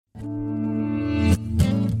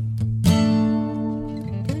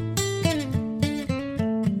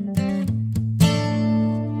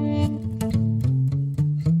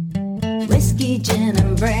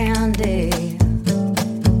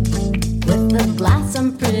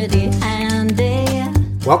blossom pretty handy.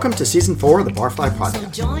 Welcome to Season 4 of the Barfly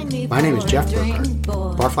Podcast. My name is Jeff Burkhart,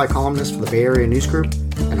 Barfly columnist for the Bay Area News Group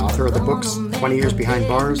and author of the books 20 Years Behind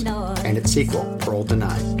Bars and its sequel, Parole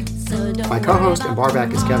Denied. My co-host and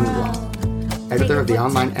barback is Kevin Blow, editor of the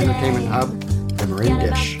online entertainment hub, The Marin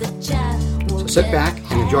Dish. So sit back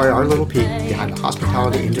and enjoy our little peek behind the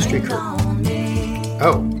hospitality industry curtain.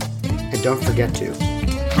 Oh, and don't forget to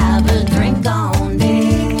have a drink on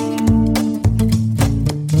me.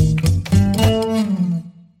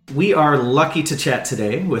 We are lucky to chat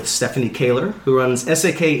today with Stephanie Kaler, who runs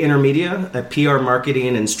SAK Intermedia, a PR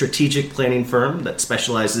marketing and strategic planning firm that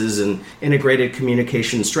specializes in integrated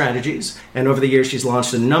communication strategies. And over the years, she's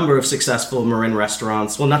launched a number of successful Marin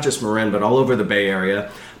restaurants. Well, not just Marin, but all over the Bay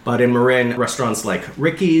Area. But in Marin, restaurants like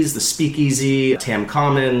Ricky's, The Speakeasy, Tam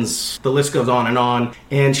Commons, the list goes on.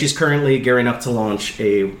 And she's currently gearing up to launch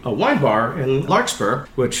a wine bar in Larkspur,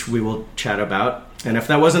 which we will chat about. And if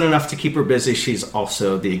that wasn't enough to keep her busy, she's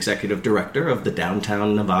also the executive director of the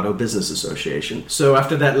Downtown Novato Business Association. So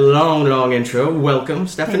after that long intro, welcome,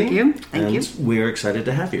 Stephanie. Thank you. We're excited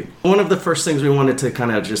to have you. One of the first things we wanted to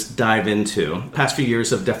kind of just dive into, past few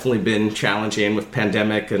years have definitely been challenging with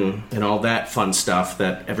pandemic and all that fun stuff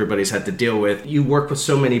that everybody's had to deal with. You work with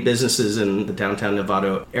so many businesses in the Downtown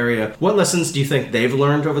Novato area. What lessons do you think they've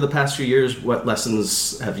learned over the past few years? What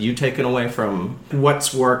lessons have you taken away from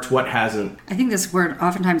what's worked, what hasn't? I think this word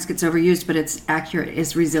oftentimes gets overused, but it's accurate,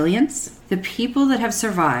 is resilience. The people that have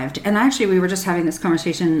survived, and actually we were just having this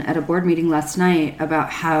conversation at a board meeting last night about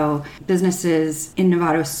how businesses in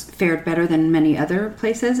Novato fared better than many other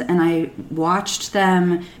places, and I watched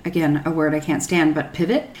them, again, a word I can't stand, but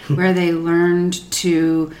pivot, where they learned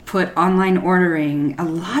to put online ordering. A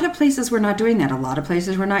lot of places were not doing that. A lot of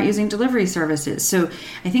places were not using delivery services. So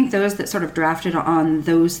I think those that sort of drafted on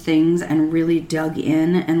those things and really dug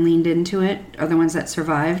in and leaned into it are the ones that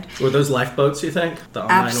survived. Were those lifeboats, you think? The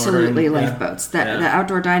online Absolutely ordering? Lifeboats. The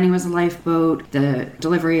outdoor dining was a lifeboat. The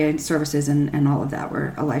delivery services and all of that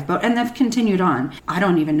were a lifeboat. And they've continued on. I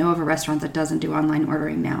don't even know of a restaurant that doesn't do online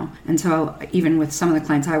ordering now. And so even with some of the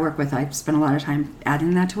clients I work with, I spend a lot of time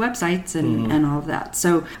adding that to websites and all of that.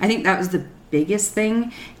 So I think that was the biggest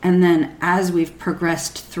thing. And then as we've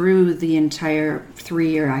progressed through the entire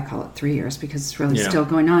 3 year, I call it 3 years because it's really still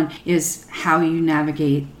going on, is how you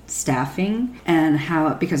navigate staffing and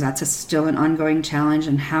how, because that's still an ongoing challenge,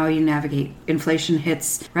 and how you navigate. Inflation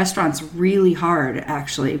hits restaurants really hard,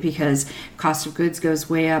 actually, because cost of goods goes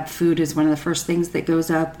way up. Food is one of the first things that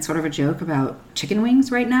goes up. It's sort of a joke about chicken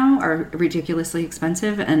wings right now are ridiculously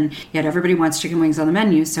expensive, and yet everybody wants chicken wings on the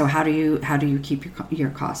menu. So how do you keep your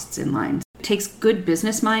costs in line? It takes good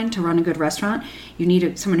business mind to run a good restaurant. You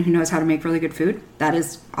need someone who knows how to make really good food. That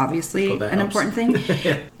is obviously an important thing.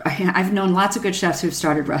 I've known lots of good chefs who've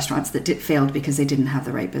started restaurants that failed because they didn't have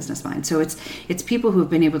the right business mind. So it's people who have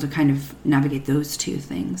been able to kind of navigate those two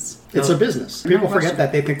things. It's a business. People forget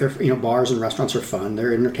that. They think they're, bars and restaurants are fun.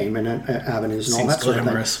 They're entertainment avenues and all that sort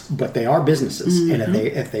of thing. But they are businesses, and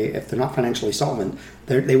if they're not financially solvent,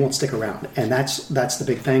 they won't stick around. And that's the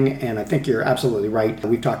big thing. And I think you're absolutely right.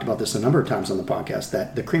 We've talked about this a number of times on the podcast,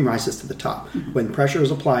 that the cream rises to the top. When pressure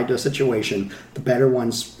is applied to a situation, the better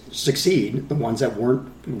ones succeed. The ones that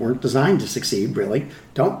weren't designed to succeed really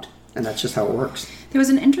don't. And that's just how it works. There was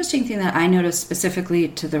an interesting thing that I noticed specifically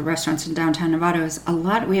to the restaurants in downtown Novato is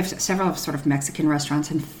we have several sort of Mexican restaurants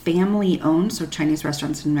and family owned, so Chinese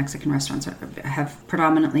restaurants and Mexican restaurants have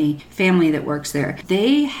predominantly family that works there.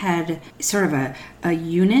 They had sort of a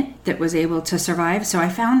unit that was able to survive. So I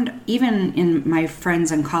found even in my friends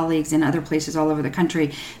and colleagues in other places all over the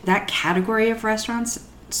country, that category of restaurants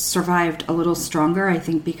survived a little stronger, I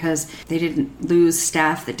think, because they didn't lose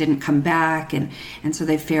staff that didn't come back, and so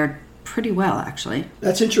they fared pretty well, actually.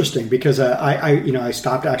 That's interesting because I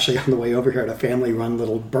stopped actually on the way over here at a family-run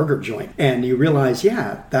little burger joint, and you realize,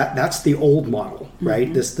 that's the old model,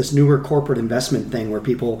 right? This newer corporate investment thing where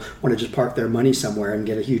people want to just park their money somewhere and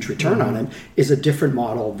get a huge return on it is a different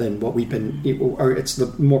model than what we've been, or it's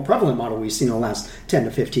the more prevalent model we've seen in the last 10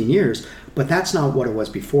 to 15 years. But that's not what it was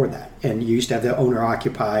before that. And you used to have the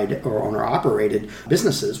owner-occupied or owner-operated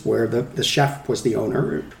businesses where the chef was the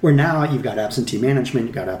owner, where now you've got absentee management,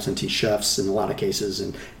 you've got absentee chefs in a lot of cases,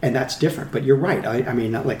 and that's different. But you're right. I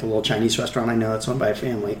mean, not like the little Chinese restaurant I know that's owned by a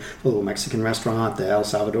family, the little Mexican restaurant, the El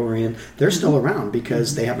Salvadorian, they're still around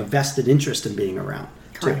because they have a vested interest in being around.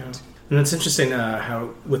 Correct. Too. And it's interesting how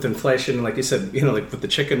with inflation, like you said, like with the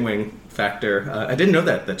chicken wing factor, I didn't know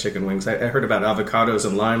that chicken wings. I heard about avocados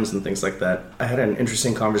and limes and things like that. I had an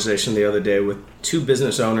interesting conversation the other day with two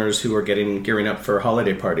business owners who are gearing up for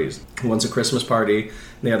holiday parties. One's a Christmas party, and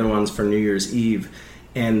the other one's for New Year's Eve.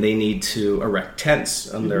 and they need to erect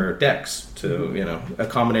tents on their decks to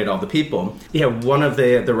accommodate all the people. Yeah, one of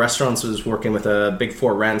the restaurants was working with a Big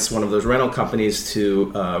Four Rents, one of those rental companies,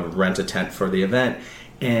 to rent a tent for the event.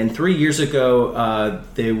 And 3 years ago,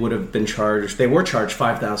 they were charged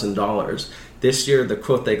 $5,000. This year, the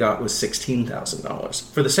quote they got was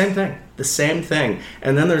 $16,000 for the same thing.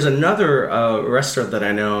 And then there's another restaurant that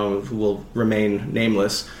I know who will remain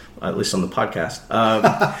nameless, at least on the podcast,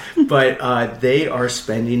 but they are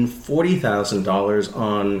spending $40,000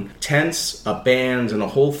 on tents, a band, and a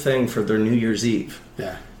whole thing for their New Year's Eve.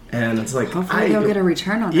 Yeah. And it's like, hopefully they'll get a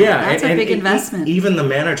return on that. Yeah, That's a big investment. Even the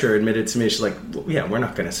manager admitted to me, she's like, well, yeah, we're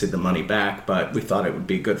not going to see the money back, but we thought it would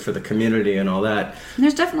be good for the community and all that. And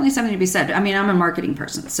there's definitely something to be said. I mean, I'm a marketing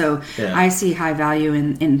person, so I see high value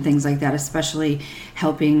in things like that, especially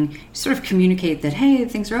helping sort of communicate that, hey,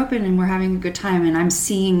 things are open and we're having a good time. And I'm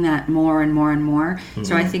seeing that more and more and more. Mm-hmm.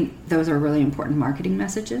 So I think those are really important marketing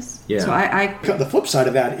messages. Yeah. So the flip side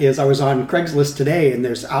of that is I was on Craigslist today, and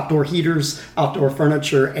there's outdoor heaters, outdoor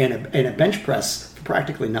furniture, and a bench press for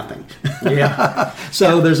practically nothing. Yeah.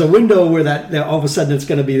 So there's a window where that all of a sudden there's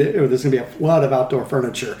going to be a flood of outdoor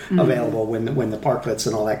furniture available when the parklets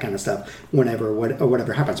and all that kind of stuff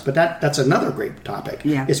whatever happens. But that's another great topic.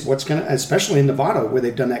 Yeah. Is what's going to, especially in Novato, where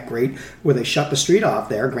they've done that great, where they shut the street off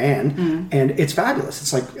there, Grand, and it's fabulous.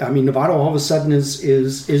 It's like, I mean, Novato all of a sudden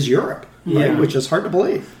is Europe. Right, which is hard to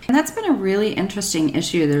believe. And that's been a really interesting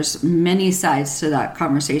issue. There's many sides to that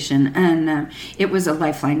conversation, and it was a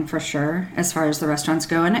lifeline for sure as far as the restaurants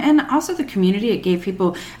go, and also the community. It gave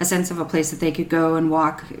people a sense of a place that they could go and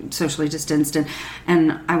walk socially distanced.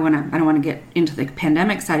 And I don't want to get into the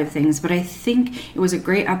pandemic side of things, but I think it was a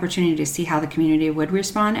great opportunity to see how the community would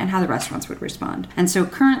respond and how the restaurants would respond. And so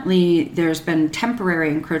currently, there's been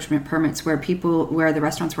temporary encroachment permits where the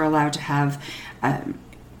restaurants were allowed to have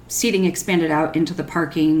seating expanded out into the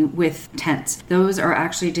parking with tents. Those are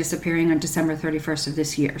actually disappearing on December 31st of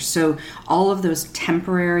this year. So all of those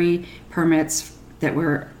temporary permits that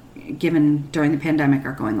were given during the pandemic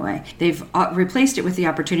are going away. They've replaced it with the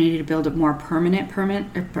opportunity to build a more permanent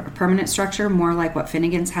structure, more like what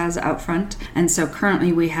Finnegan's has out front. And so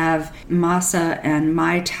currently we have Masa and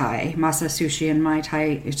Mai Tai, Masa Sushi and Mai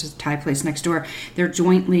Tai, it's just a Thai place next door. They're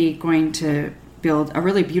jointly going to build a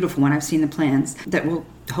really beautiful one. I've seen the plans that will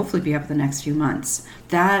hopefully be up in the next few months.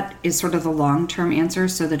 That is sort of the long-term answer,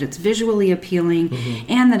 so that it's visually appealing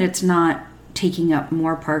and that it's not taking up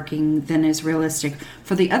more parking than is realistic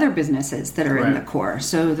for the other businesses that are in the core.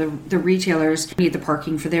 So the retailers need the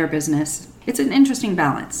parking for their business. It's an interesting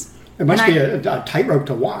balance. It must be a tightrope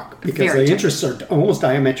to walk, because the interests are almost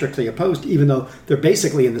diametrically opposed, even though they're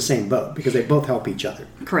basically in the same boat, because they both help each other.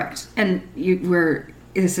 Correct. And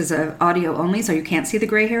this is an audio only, so you can't see the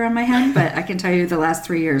gray hair on my head, but I can tell you the last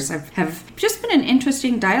 3 years have just been an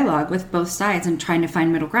interesting dialogue with both sides and trying to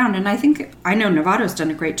find middle ground. And I know Novato's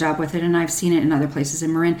done a great job with it, and I've seen it in other places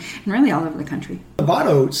in Marin and really all over the country.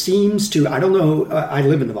 Novato seems to, I don't know, I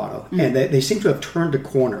live in Novato, and they seem to have turned a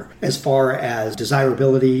corner as far as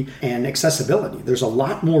desirability and accessibility. There's a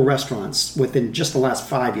lot more restaurants within just the last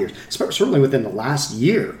 5 years, certainly within the last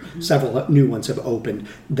year, several new ones have opened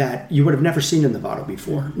that you would have never seen in Novato before.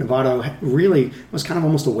 Novato really was kind of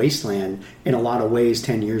almost a wasteland in a lot of ways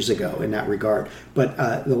 10 years ago in that regard. But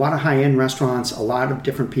a lot of high-end restaurants, a lot of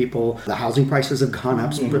different people. The housing prices have gone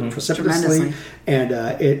up precipitously. And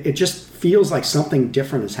it just feels like something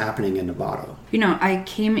different is happening in Novato. I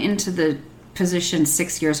came into the position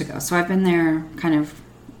 6 years ago. So I've been there kind of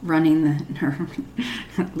or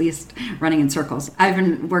at least running in circles. I've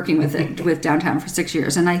been working with downtown for 6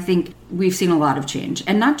 years, and I think we've seen a lot of change.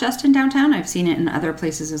 And not just in downtown, I've seen it in other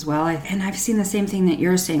places as well. And I've seen the same thing that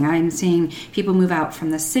you're seeing. I'm seeing people move out from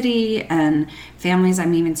the city and families.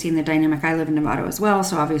 I'm even seeing the dynamic. I live in Novato as well,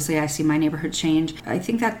 so obviously I see my neighborhood change. I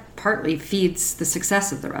think that partly feeds the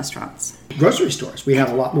success of the restaurants. Grocery stores. We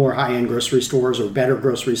have a lot more high-end grocery stores or better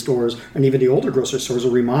grocery stores, and even the older grocery stores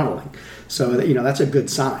are remodeling. So, that's a good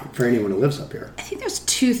sign for anyone who lives up here. I think there's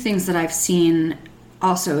two things that I've seen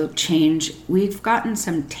also change. We've gotten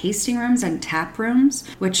some tasting rooms and tap rooms,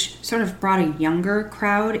 which sort of brought a younger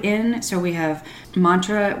crowd in. So we have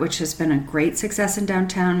Mantra, which has been a great success in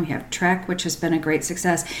downtown. We have Trek, which has been a great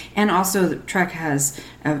success. And also Trek has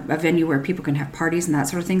a venue where people can have parties and that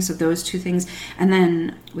sort of thing. So those two things. And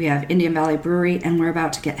then we have Indian Valley Brewery, and we're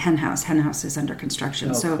about to get Hen House. Hen House is under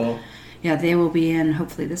construction. Cool. Yeah, they will be in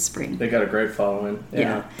hopefully this spring. They got a great following.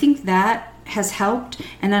 Yeah. I think that has helped.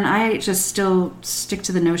 And then I just still stick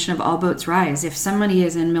to the notion of all boats rise. If somebody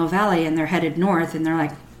is in Mill Valley and they're headed north and they're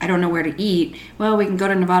like, I don't know where to eat. Well, we can go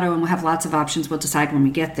to Novato and we'll have lots of options. We'll decide when we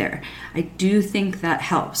get there. I do think that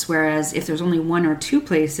helps. Whereas if there's only one or two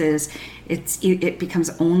places, it becomes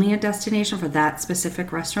only a destination for that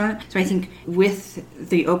specific restaurant. So I think with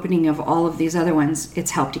the opening of all of these other ones,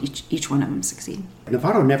 it's helped each one of them succeed.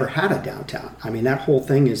 Novato never had a downtown. I mean, that whole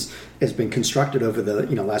thing has been constructed over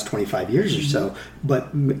the last 25 years or so.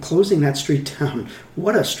 But closing that street down,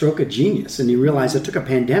 what a stroke of genius! And you realize it took a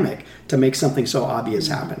pandemic to make something so obvious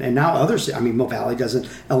happen. And now others, I mean, Mill Valley does an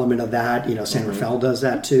element of that. San Rafael does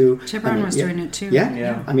that too. Chevron was doing it too.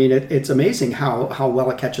 Yeah. I mean, it's amazing how well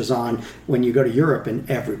it catches on when you go to Europe and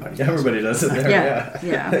everybody does it there.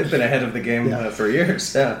 Yeah. They've been ahead of the game for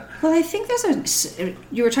years. Yeah. Well, I think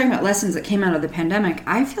you were talking about lessons that came out of the pandemic.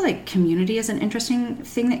 I feel like community is an interesting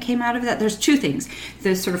thing that came out of that. There's two things.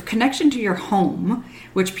 The sort of connection to your home,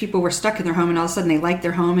 which people were stuck in their home and all of a sudden they liked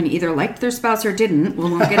their home and either liked their spouse or didn't. We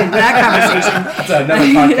won't get into that conversation. That's another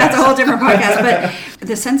podcast. That's a whole different podcast. But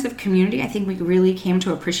the sense of community, I think we really came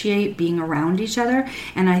to appreciate being around each other.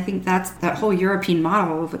 And I think that whole European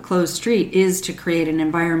model of a closed street is to create an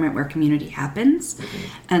environment where community happens.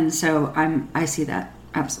 And so I see that.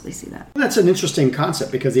 Absolutely see that. That's an interesting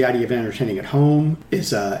concept because the idea of entertaining at home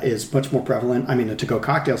is much more prevalent. I mean, the to-go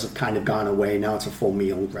cocktails have kind of gone away. Now it's a full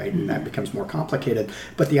meal, right? And that becomes more complicated.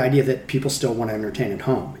 But the idea that people still want to entertain at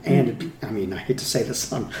home. And, I mean, I hate to say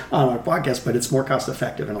this on our podcast, but it's more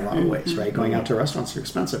cost-effective in a lot of ways, right? Going out to restaurants are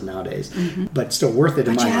expensive nowadays, but still worth it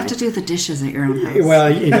in my mind. But you have to do the dishes at your own house.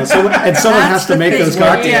 Well, someone has to make those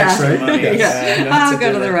cocktails, right? I'll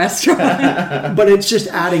go to the restaurant. But it's just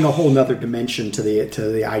adding a whole nother dimension to the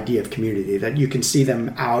idea of community, that you can see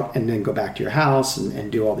them out and then go back to your house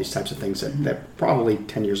and do all these types of things that probably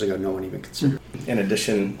 10 years ago no one even considered. In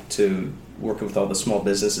addition to working with all the small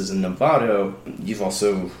businesses in Novato, you've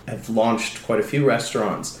also have launched quite a few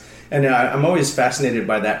restaurants. And I'm always fascinated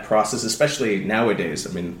by that process, especially nowadays.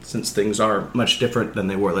 I mean, since things are much different than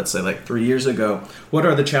they were, let's say, like 3 years ago. What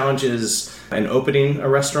are the challenges in opening a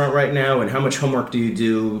restaurant right now, and how much homework do you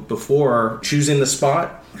do before choosing the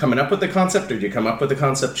spot, coming up with the concept, or do you come up with the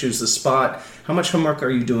concept, choose the spot? How much homework are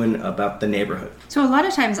you doing about the neighborhood? So a lot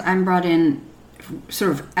of times I'm brought in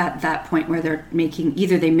sort of at that point where they're making,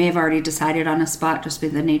 either they may have already decided on a spot just by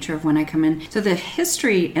the nature of when I come in. So the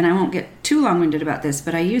history, and I won't get too long-winded about this,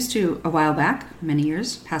 but I used to, a while back, many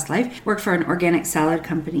years, past life, work for an organic salad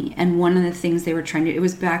company. And one of the things they were trying to, it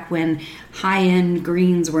was back when high-end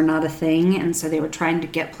greens were not a thing, and so they were trying to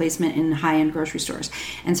get placement in high-end grocery stores.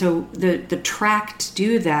 And so the track to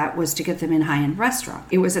do that was to get them in high-end restaurants.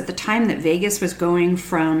 It was at the time that Vegas was going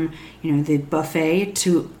from, the buffet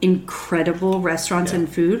to incredible restaurants and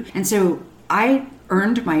food. And so I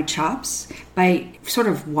earned my chops by sort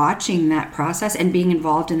of watching that process and being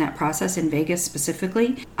involved in that process in Vegas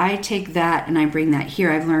specifically. I take that and I bring that here.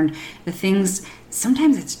 I've learned the things,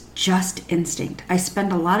 sometimes it's just instinct. I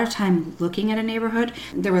spend a lot of time looking at a neighborhood.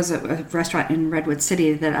 There was a restaurant in Redwood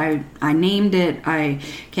City that I named it. I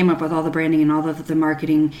came up with all the branding and all of the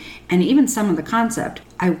marketing and even some of the concept.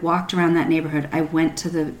 I walked around that neighborhood. I went to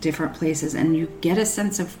the different places, and you get a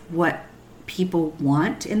sense of what people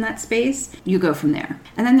want in that space. You go from there.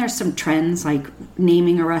 And then there's some trends like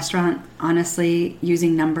naming a restaurant. Honestly,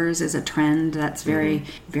 using numbers is a trend that's very,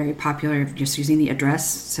 very popular. Just using the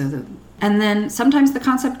address. And then sometimes the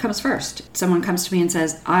concept comes first. Someone comes to me and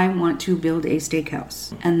says, I want to build a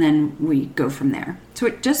steakhouse. And then we go from there. So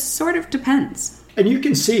it just sort of depends. And you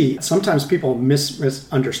can see sometimes people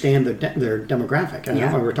misunderstand their demographic. And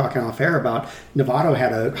we were talking off air about Novato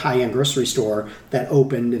had a high-end grocery store that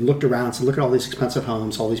opened and looked around and said, look at all these expensive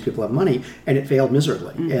homes, all these people have money, and it failed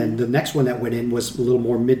miserably. Mm-hmm. And the next one that went in was a little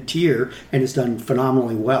more mid-tier and it's done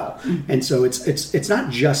phenomenally well. Mm-hmm. And so it's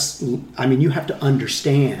not just, I mean, you have to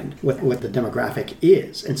understand what the demographic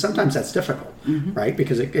is. And sometimes that's difficult, right?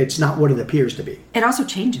 Because it's not what it appears to be. It also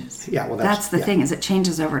changes. Yeah, well, that's the thing, is it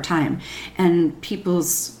changes over time. And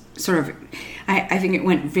people's sort of, I think it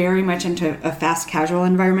went very much into a fast casual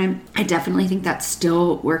environment. I definitely think that's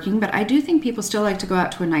still working, but I do think people still like to go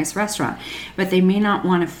out to a nice restaurant, but they may not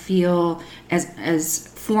want to feel as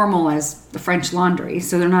formal as the French Laundry,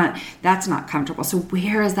 so that's not comfortable. So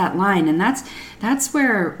where is that line? And that's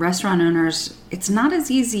where restaurant owners, it's not as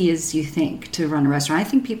easy as you think to run a restaurant. I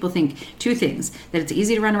think people think two things: that it's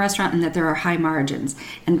easy to run a restaurant and that there are high margins,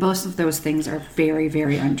 and both of those things are very,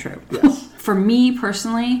 very untrue. Yes. For me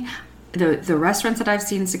personally, the restaurants that I've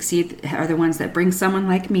seen succeed are the ones that bring someone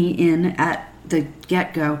like me in at the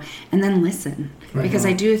get-go and then listen. Right. Because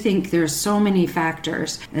I do think there's so many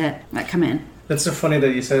factors that come in. That's so funny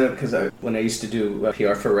that you say that, because when I used to do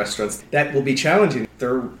PR for restaurants, that will be challenging.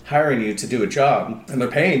 They're hiring you to do a job and they're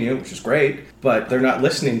paying you, which is great, but they're not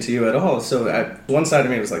listening to you at all. So one side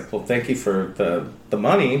of me was like, well, thank you for the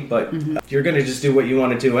money, but you're going to just do what you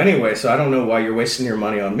want to do anyway, so I don't know why you're wasting your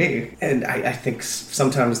money on me. And I think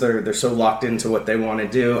sometimes they're so locked into what they want to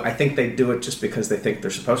do. I think they do it just because they think they're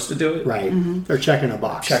supposed to do it. Right. They're checking a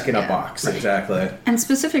box. Checking a box, right. Exactly. And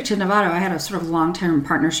specific to Novato, I had a sort of long-term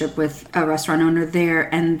partnership with a restaurant owner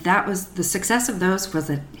there, and that was the success of those was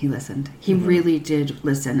that he listened. He really did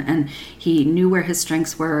listen, and he knew where his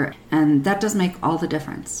strengths were, and that does make all the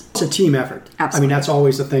difference. It's a team effort. Absolutely. I mean, that's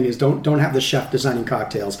always the thing is don't have the chef designing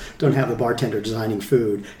cocktails, don't have the bartender designing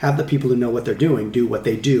food, have the people who know what they're doing do what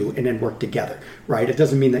they do and then work together, right? It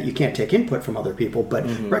doesn't mean that you can't take input from other people, but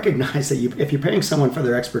recognize that if you're paying someone for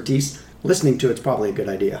their expertise, listening to it's probably a good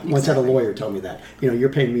idea. Exactly. Once had a lawyer tell me that. You're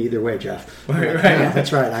paying me either way, Jeff. Right. Yeah,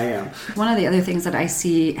 that's right, I am. One of the other things that I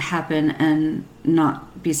see happen and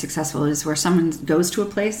not be successful is where someone goes to a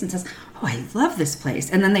place and says, oh, I love this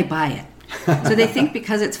place, and then they buy it. So they think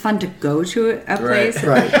because it's fun to go to a place,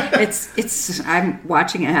 right. It's. I'm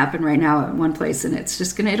watching it happen right now at one place, and it's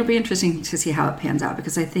just it'll be interesting to see how it pans out,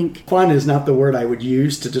 because I think fun is not the word I would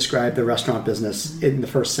use to describe the restaurant business in the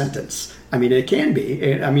first sentence. I mean, it can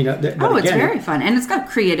be. I mean, but it's again, very fun, and it's got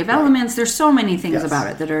creative elements. There's so many things about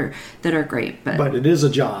it that are great. But it is a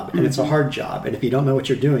job, and it's a hard job, and if you don't know what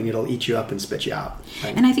you're doing, it'll eat you up and spit you out.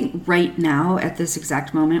 Right? And I think right now, at this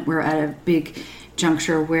exact moment, we're at a big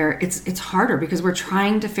juncture where it's harder because we're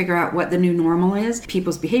trying to figure out what the new normal is.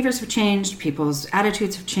 People's behaviors have changed, people's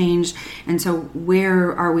attitudes have changed, and so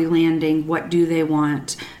where are we landing? What do they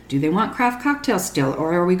want? Do they want craft cocktails still,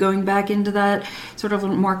 or are we going back into that sort of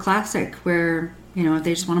more classic where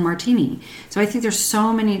they just want a martini? So I think there's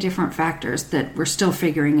so many different factors that we're still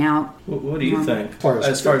figuring out. What do you think?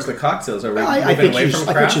 As far as the cocktails, are we I moving away from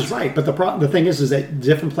craft? I think she's right, but the thing is that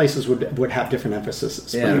different places would have different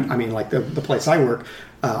emphases. Yeah. Right? I mean, like the place I work,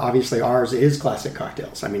 obviously ours is classic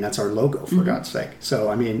cocktails. I mean, that's our logo, for God's sake. So,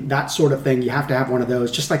 I mean, that sort of thing, you have to have one of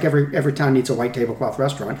those, just like every town needs a white tablecloth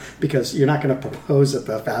restaurant, because you're not going to propose at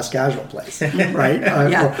the fast casual place, right?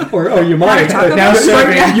 Or you might. Now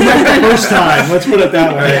serving. You might the first time. Let's put it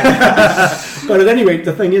that way. But at any rate,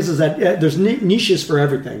 the thing is that there's niches for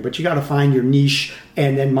everything, but you got to find your niche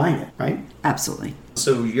and then mine it, right? Absolutely.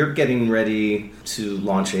 So you're getting ready to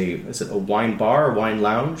launch is it a wine bar or wine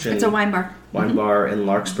lounge? It's a wine bar. Wine bar in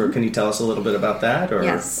Larkspur. Can you tell us a little bit about that? Or,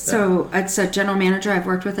 yes. So it's a general manager I've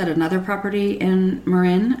worked with at another property in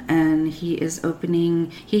Marin, and he is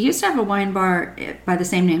opening. He used to have a wine bar by the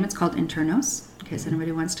same name. It's called Internos. In case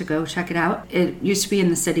anybody wants to go check it out. It used to be in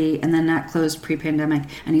the city, and then that closed pre-pandemic,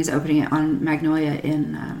 and he's opening it on Magnolia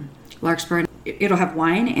in Larkspur. It'll have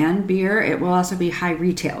wine and beer. It will also be high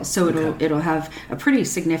retail, so it'll have a pretty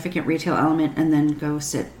significant retail element, and then go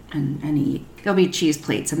sit and eat. There'll be cheese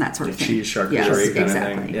plates and that sort of thing. Cheese charcuterie kind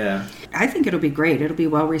of thing. Yeah. I think it'll be great. It'll be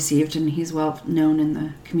well received, and he's well known in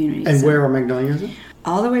the community. And where on Magnolia is it?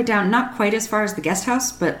 All the way down, not quite as far as the guest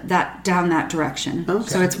house, but down that direction. Okay.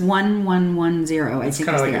 So it's 1110. I think it's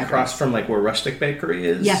kind of like across from like where Rustic Bakery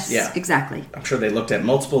is. Yes, yeah, exactly. I'm sure they looked at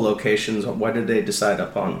multiple locations. Why did they decide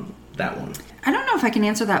upon that one? I don't know if I can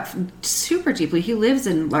answer that super deeply. He lives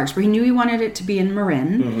in Larkspur. He knew he wanted it to be in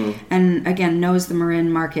Marin, and again knows the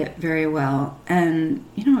Marin market very well. And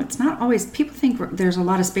it's not always, people think there's a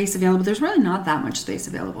lot of space available. There's really not that much space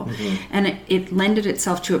available, and it lended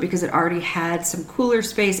itself to it because it already had some cooler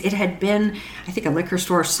space. It had been, I think, a liquor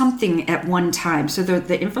store or something at one time. So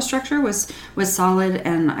the infrastructure was solid,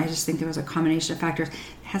 and I just think there was a combination of factors. It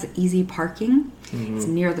has easy parking. It's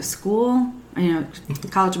near the school.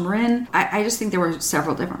 College of Marin. I just think there were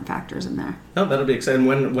several different factors in there. Oh, that'll be exciting.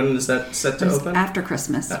 When is that set to open? After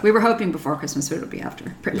Christmas. We were hoping before Christmas, but it'll be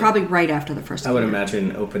after. Probably right after the first. I would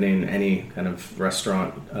imagine opening any kind of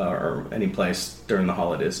restaurant or any place during the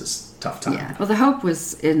holidays is a tough time. Yeah. Well, the hope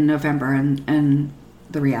was in November, and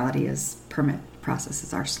the reality is permit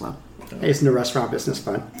processes are slow. Hey, isn't the restaurant business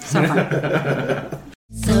fun? So fun.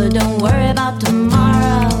 So don't worry about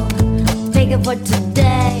tomorrow. Take it for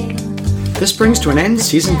today. This brings to an end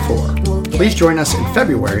Season 4. Please join us in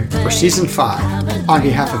February for Season 5. On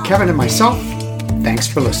behalf of Kevin and myself, thanks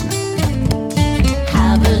for listening.